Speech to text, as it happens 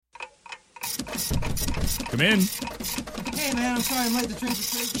Come in. Hey, man, I'm sorry I'm late. The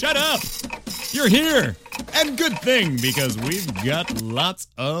train's crazy. Shut up! You're here! And good thing, because we've got lots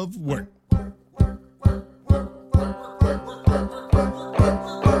of work.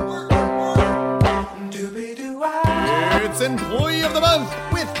 It's Employee of the Month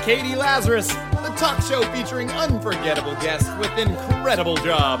with Katie Lazarus, the talk show featuring unforgettable guests with incredible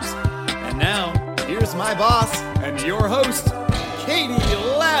jobs. And now, here's my boss and your host, Katie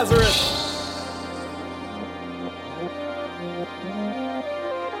Lazarus.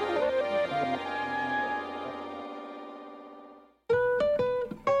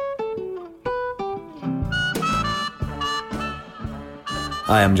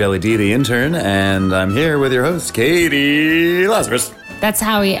 Hi, I'm Jelly D, the intern, and I'm here with your host, Katie Lazarus. That's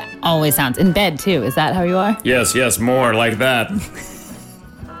how he always sounds. In bed, too. Is that how you are? Yes, more like that.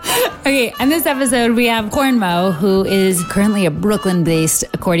 Okay, in this episode, we have Corn Mo, who is currently a Brooklyn-based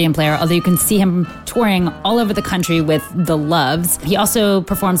accordion player, although you can see him touring all over the country with The Loves. He also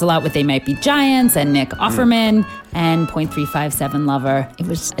performs a lot with They Might Be Giants and Nick Offerman and .357 Lover. It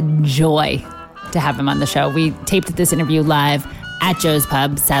was a joy to have him on the show. We taped this interview live at Joe's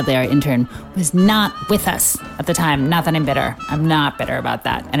Pub. Sadly, our intern was not with us at the time. Not that I'm bitter. I'm not bitter about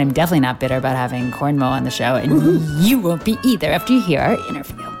that. And I'm definitely not bitter about having Corn Mo on the show. And you won't be either after you hear our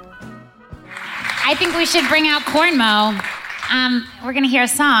interview. I think we should bring out Corn Mo. We're going to hear a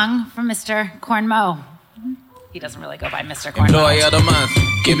song from Mr. Corn Mo. He doesn't really go by Mr. Corn Mo. Employee of the Month,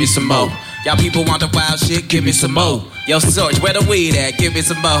 give me some more. Y'all people want the wild shit, give me some more. Yo, Sorge, where the weed at? Give me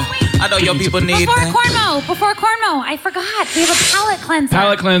some more. I know your people need that. Before Corn Mo, I forgot. We have a palate cleanser.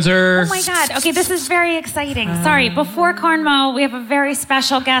 Palate cleanser. Oh my God. Okay, this is very exciting. Sorry, before Corn Mo, we have a very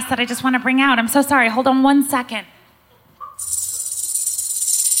special guest that I just want to bring out. I'm so sorry. Hold on 1 second.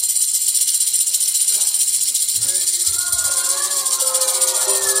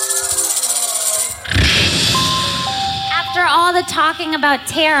 After all the talking about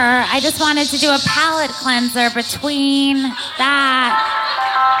terror, I just wanted to do a palate cleanser between that.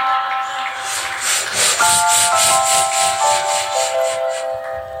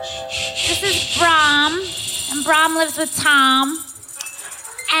 This is Brom, and Brom lives with Tom.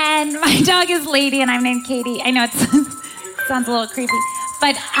 And my dog is Lady, and I'm named Katie. I know it sounds a little creepy.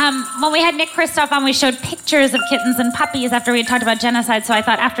 But when we had Nick Kristof on, we showed pictures of kittens and puppies after we had talked about genocide. So I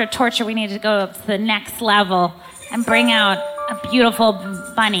thought after torture, we needed to go up to the next level and bring out a beautiful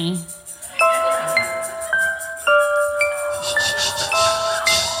bunny.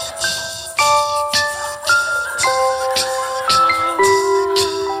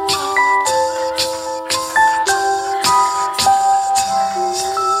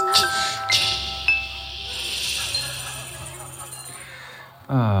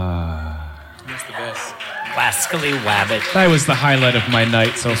 That's the best. Wascally Wabbit. That was the highlight of my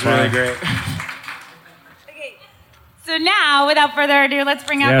night so far. Really great. Okay. So now, without further ado, let's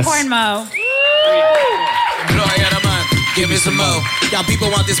bring out Yes. Corn Mo. Employee of the Month, give me some more. Y'all people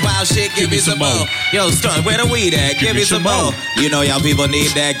want this wild shit, give me some more. Yo, Sorge, where the weed at? Give me some more. You know y'all people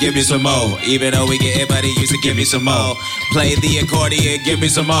need that, give me some more. Even though we get it, but he used to give me some more. Play the accordion, give me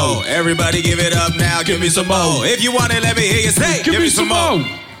some more. Everybody give it up now, give me some more. If you want it, let me hear you say, give me some more.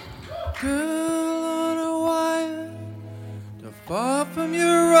 Girl on a wire, too far from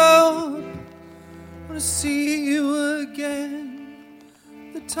your road. Wanna see you again,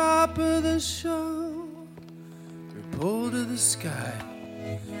 the top of the show. Your pole to the sky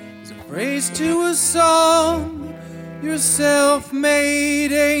is a phrase to a song. You're a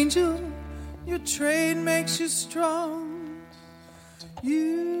self-made angel, your trade makes you strong.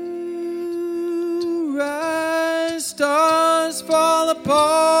 You rise, stars fall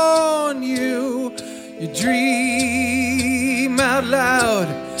upon you. You dream out loud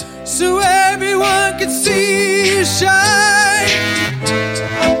so everyone can see you shine.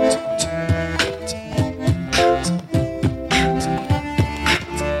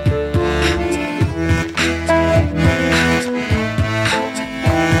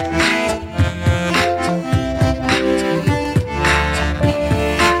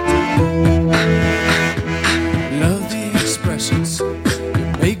 Love the expressions you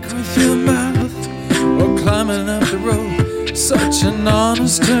make with your mouth or climbing up the road. Such an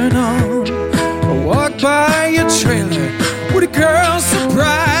honest turn on. Or walk by your trailer with a girl's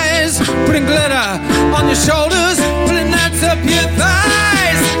surprise, putting glitter on your shoulders, pulling nuts up your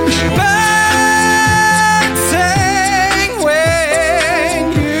thighs. Bouncing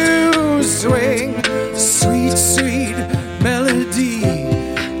when you swing, sweet, sweet melody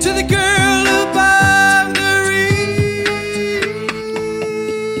to the girl above the reed.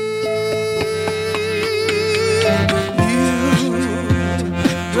 You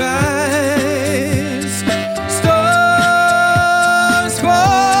rise,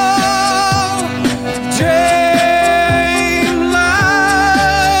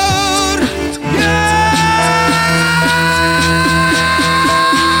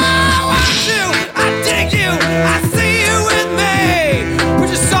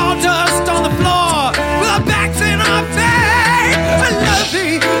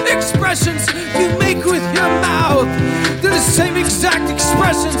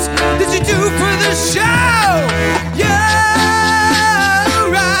 expressions that you do for the show. Your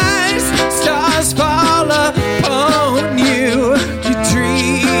eyes, stars fall upon you. You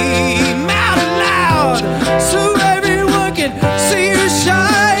dream out loud so everyone can see you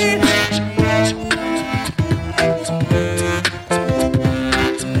shine.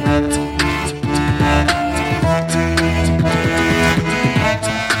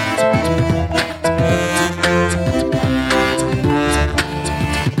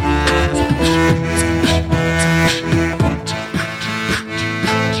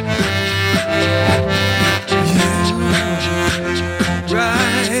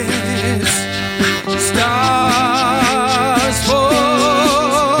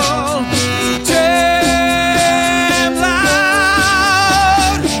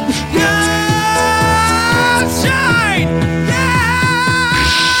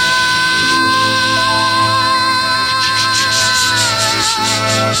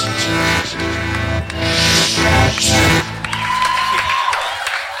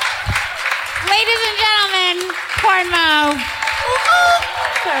 Ladies and gentlemen, Cornmo.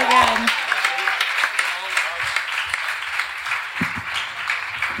 So good.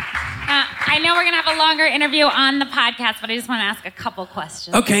 I know we're going to have a longer interview on the podcast, but I just want to ask a couple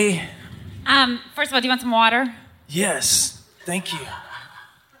questions. Okay. First of all, do you want some water? Yes. Thank you.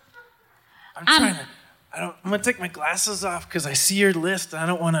 I'm gonna take my glasses off because I see your list and I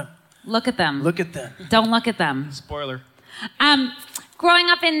don't want to Look at them. look at them. Don't look at them. Spoiler. Growing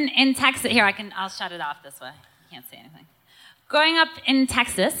up in Texas, I'll shut it off this way. You can't see anything. Growing up in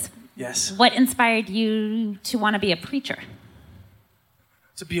Texas, Yes. what inspired you to want to be a preacher?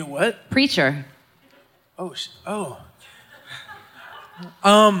 To be a what? Preacher. I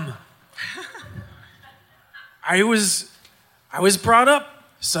was brought up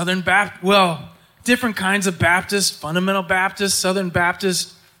Southern Baptist, well, different kinds of Baptist, fundamental Baptist, Southern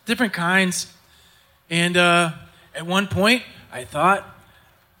Baptist, different kinds. And at one point, I thought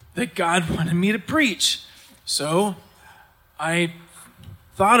that God wanted me to preach. So I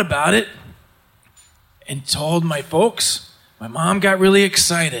thought about it and told my folks. My mom got really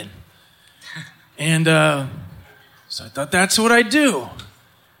excited. And so I thought that's what I'd do.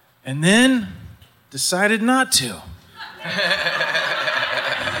 And then decided not to.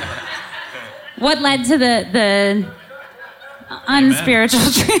 What led to the unspiritual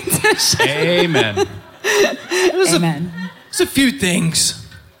transition? Amen. Amen. There's a few things.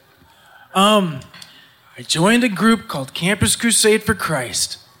 I joined a group called Campus Crusade for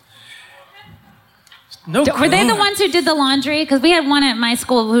Christ. No, Were they the clue. ones who did the laundry? Because we had one at my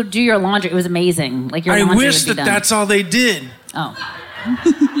school who do your laundry. It was amazing. Like your I laundry wish would be that done. that's all they did. Oh,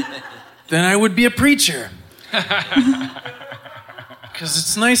 Then I would be a preacher. Because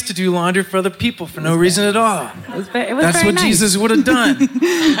it's nice to do laundry for other people for no reason at all. it was very That's what nice. Jesus would have done.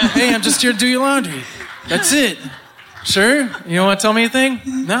 Hey, I'm just here to do your laundry. That's it. Sure? You don't want to tell me anything?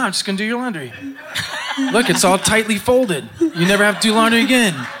 No, I'm just going to do your laundry. Look, it's all tightly folded. You never have to do laundry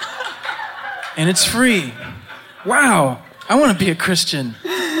again. And it's free. Wow, I want to be a Christian.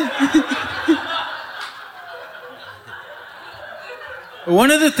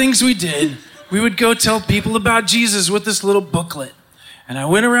 One of the things we did, we would go tell people about Jesus with this little booklet. And I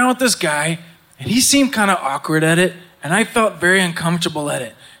went around with this guy, and he seemed kind of awkward at it, and I felt very uncomfortable at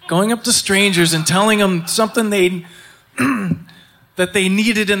it. Going up to strangers and telling them something that they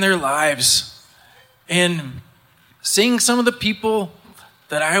needed in their lives. And seeing some of the people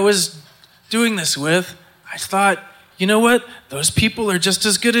that I was doing this with, I thought, you know what? Those people are just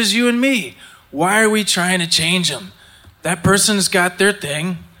as good as you and me. Why are we trying to change them? That person's got their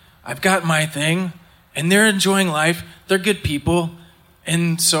thing. I've got my thing. And they're enjoying life. They're good people.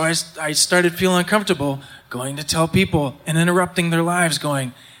 And so I started feeling uncomfortable going to tell people and interrupting their lives,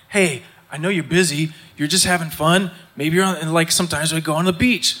 going, hey, I know you're busy. You're just having fun. Maybe you're on, and like sometimes we go on the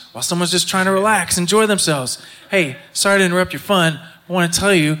beach while someone's just trying to relax, enjoy themselves. Hey, sorry to interrupt your fun. I want to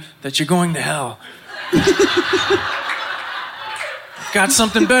tell you that you're going to hell. Got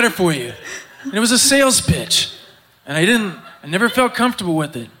something better for you. And it was a sales pitch. And I never felt comfortable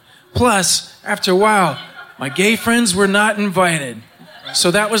with it. Plus, after a while, my gay friends were not invited.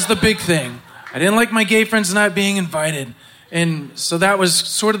 So that was the big thing. I didn't like my gay friends not being invited. And so that was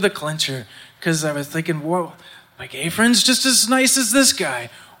sort of the clincher. Because I was thinking, whoa, my gay friend's just as nice as this guy.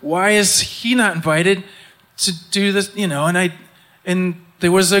 Why is he not invited to do this? You know, and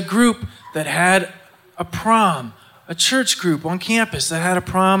there was a group that had a prom, a church group on campus that had a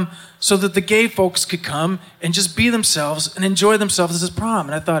prom so that the gay folks could come and just be themselves and enjoy themselves as a prom.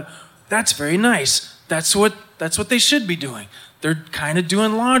 And I thought, that's very nice. that's what they should be doing. They're kind of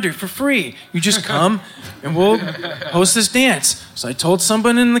doing laundry for free. You just come and we'll host this dance. So I told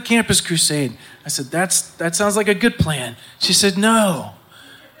someone in the Campus Crusade, I said, that sounds like a good plan. She said, no,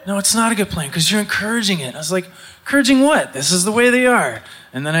 it's not a good plan because you're encouraging it. I was like, encouraging what? This is the way they are.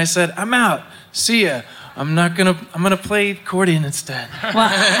 And then I said, I'm out. See ya. I'm gonna play accordion instead. Well,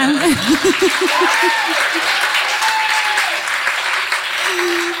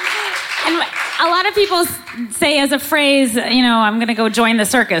 and a lot of people say as a phrase, I'm going to go join the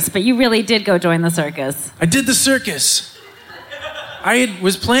circus, but you really did go join the circus. I did the circus. I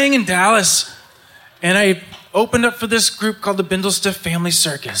was playing in Dallas, and I opened up for this group called the Bindlestiff Family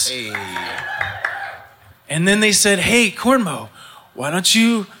Circus. Hey. And then they said, hey, Cornmo, why don't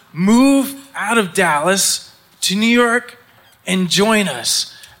you move out of Dallas to New York and join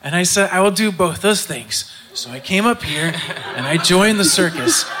us? And I said, I will do both those things. So I came up here, and I joined the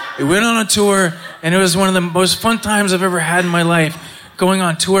circus. We went on a tour, and it was one of the most fun times I've ever had in my life, going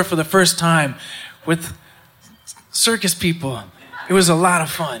on tour for the first time with circus people. It was a lot of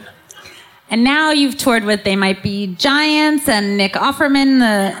fun. And now you've toured with They Might Be Giants and Nick Offerman,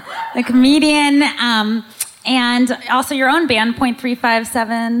 the comedian, and also your own band,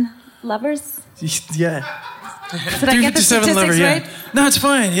 .357 Lovers? Yeah. Did I get the statistics Lover, yeah. right? No, it's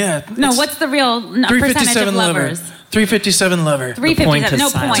fine, yeah. No, what's the real percentage of lovers? 357 Lover. 357, no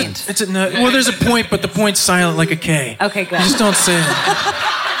point. Well, there's a point, but the point's silent like a K. Okay, good. You just don't say it.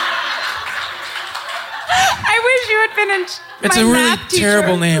 I wish you had been in It's my a really math teacher.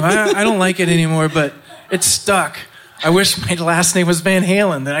 terrible name. I don't like it anymore, but it's stuck. I wish my last name was Van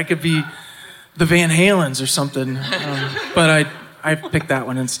Halen, that I could be the Van Halens or something. But I picked that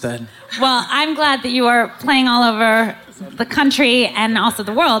one instead. Well, I'm glad that you are playing all over the country and also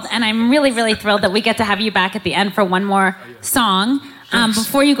the world, and I'm really, really thrilled that we get to have you back at the end for one more song.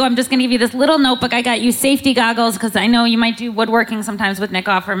 Before you go, I'm just going to give you this little notebook. I got you safety goggles because I know you might do woodworking sometimes with Nick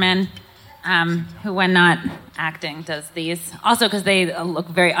Offerman, who, when not acting, does these. Also because they look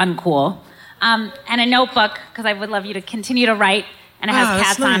very uncool. And a notebook because I would love you to continue to write, and it has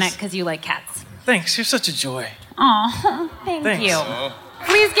cats on it because you like cats. Thanks, you're such a joy. Oh, thank Thanks. you.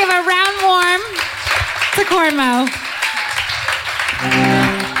 Please give a round warm to Cornmo. I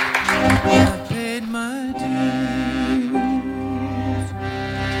paid my dues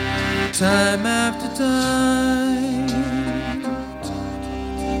time after time.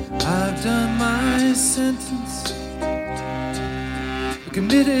 I've done my sentence,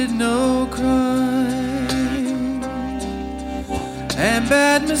 committed no crime, and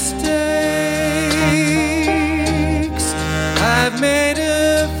bad mistakes I've made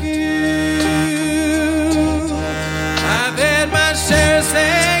a few. I've had my share of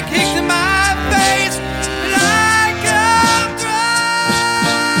sand kicked in my face like a drum.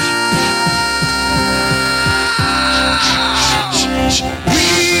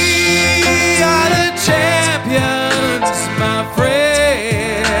 We are the champions, my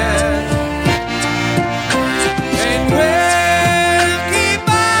friend, and we'll keep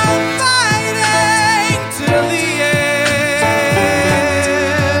on fighting till the end.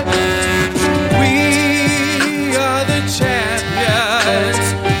 We are the champions.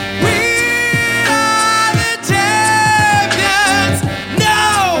 We are the champions. No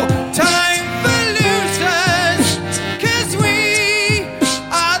time for losers, 'cause we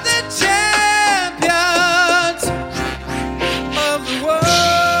are the champions of the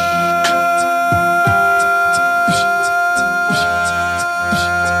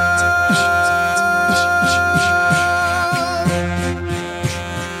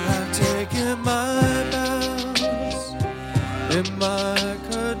I've taken my bows in my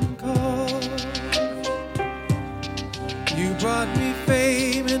curtain call. You brought me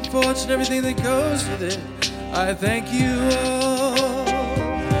fame and fortune, everything that goes with it. I thank you all,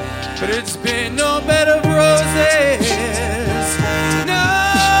 but it's been no bed of roses, no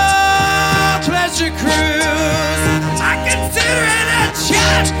pleasure cruise. I consider it a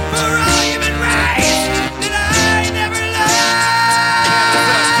challenge for all human race that I never loved.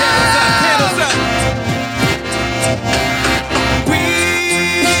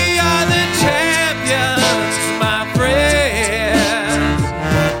 We are the champions, my friends,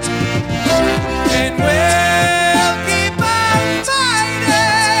 and we'll keep on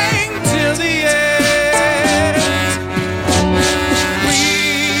fighting till the end. We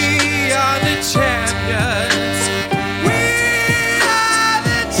are the champions. We are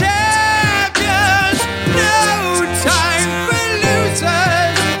the champions.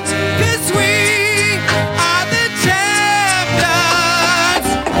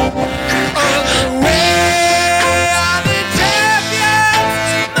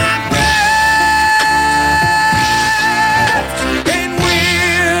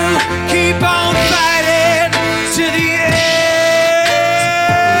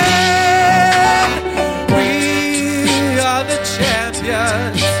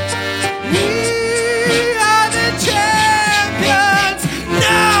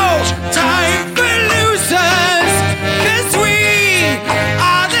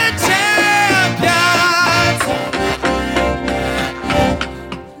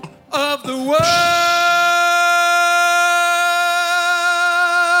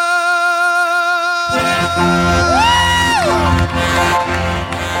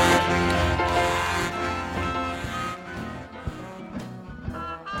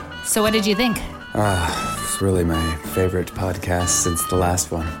 So what did you think? It's really my favorite podcast since the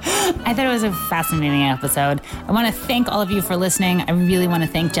last one. I thought it was a fascinating episode. I want to thank all of you for listening. I really want to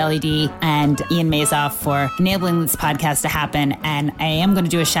thank Jelly D and Ian Mazoff for enabling this podcast to happen. And I am going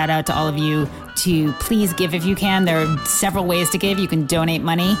to do a shout out to all of you to please give if you can. There are several ways to give. You can donate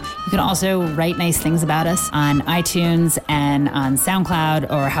money. You can also write nice things about us on iTunes and on SoundCloud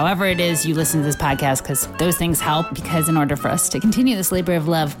or however it is you listen to this podcast, because those things help. Because in order for us to continue this labor of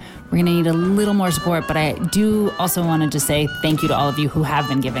love, we're going to need a little more support. But I do also want to just say thank you to all of you who have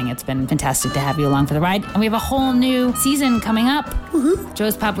been giving. It's been fantastic to have you along for the ride. And we have a whole new season coming up.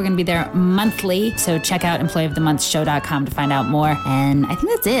 Joe's Pop, we're going to be there monthly. So check out employeeofthemonthshow.com to find out more. And I think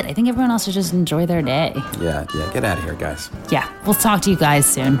that's it. I think everyone else should just enjoy their day. Yeah, get out of here, guys. Yeah, we'll talk to you guys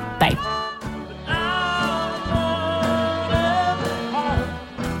soon. Bye.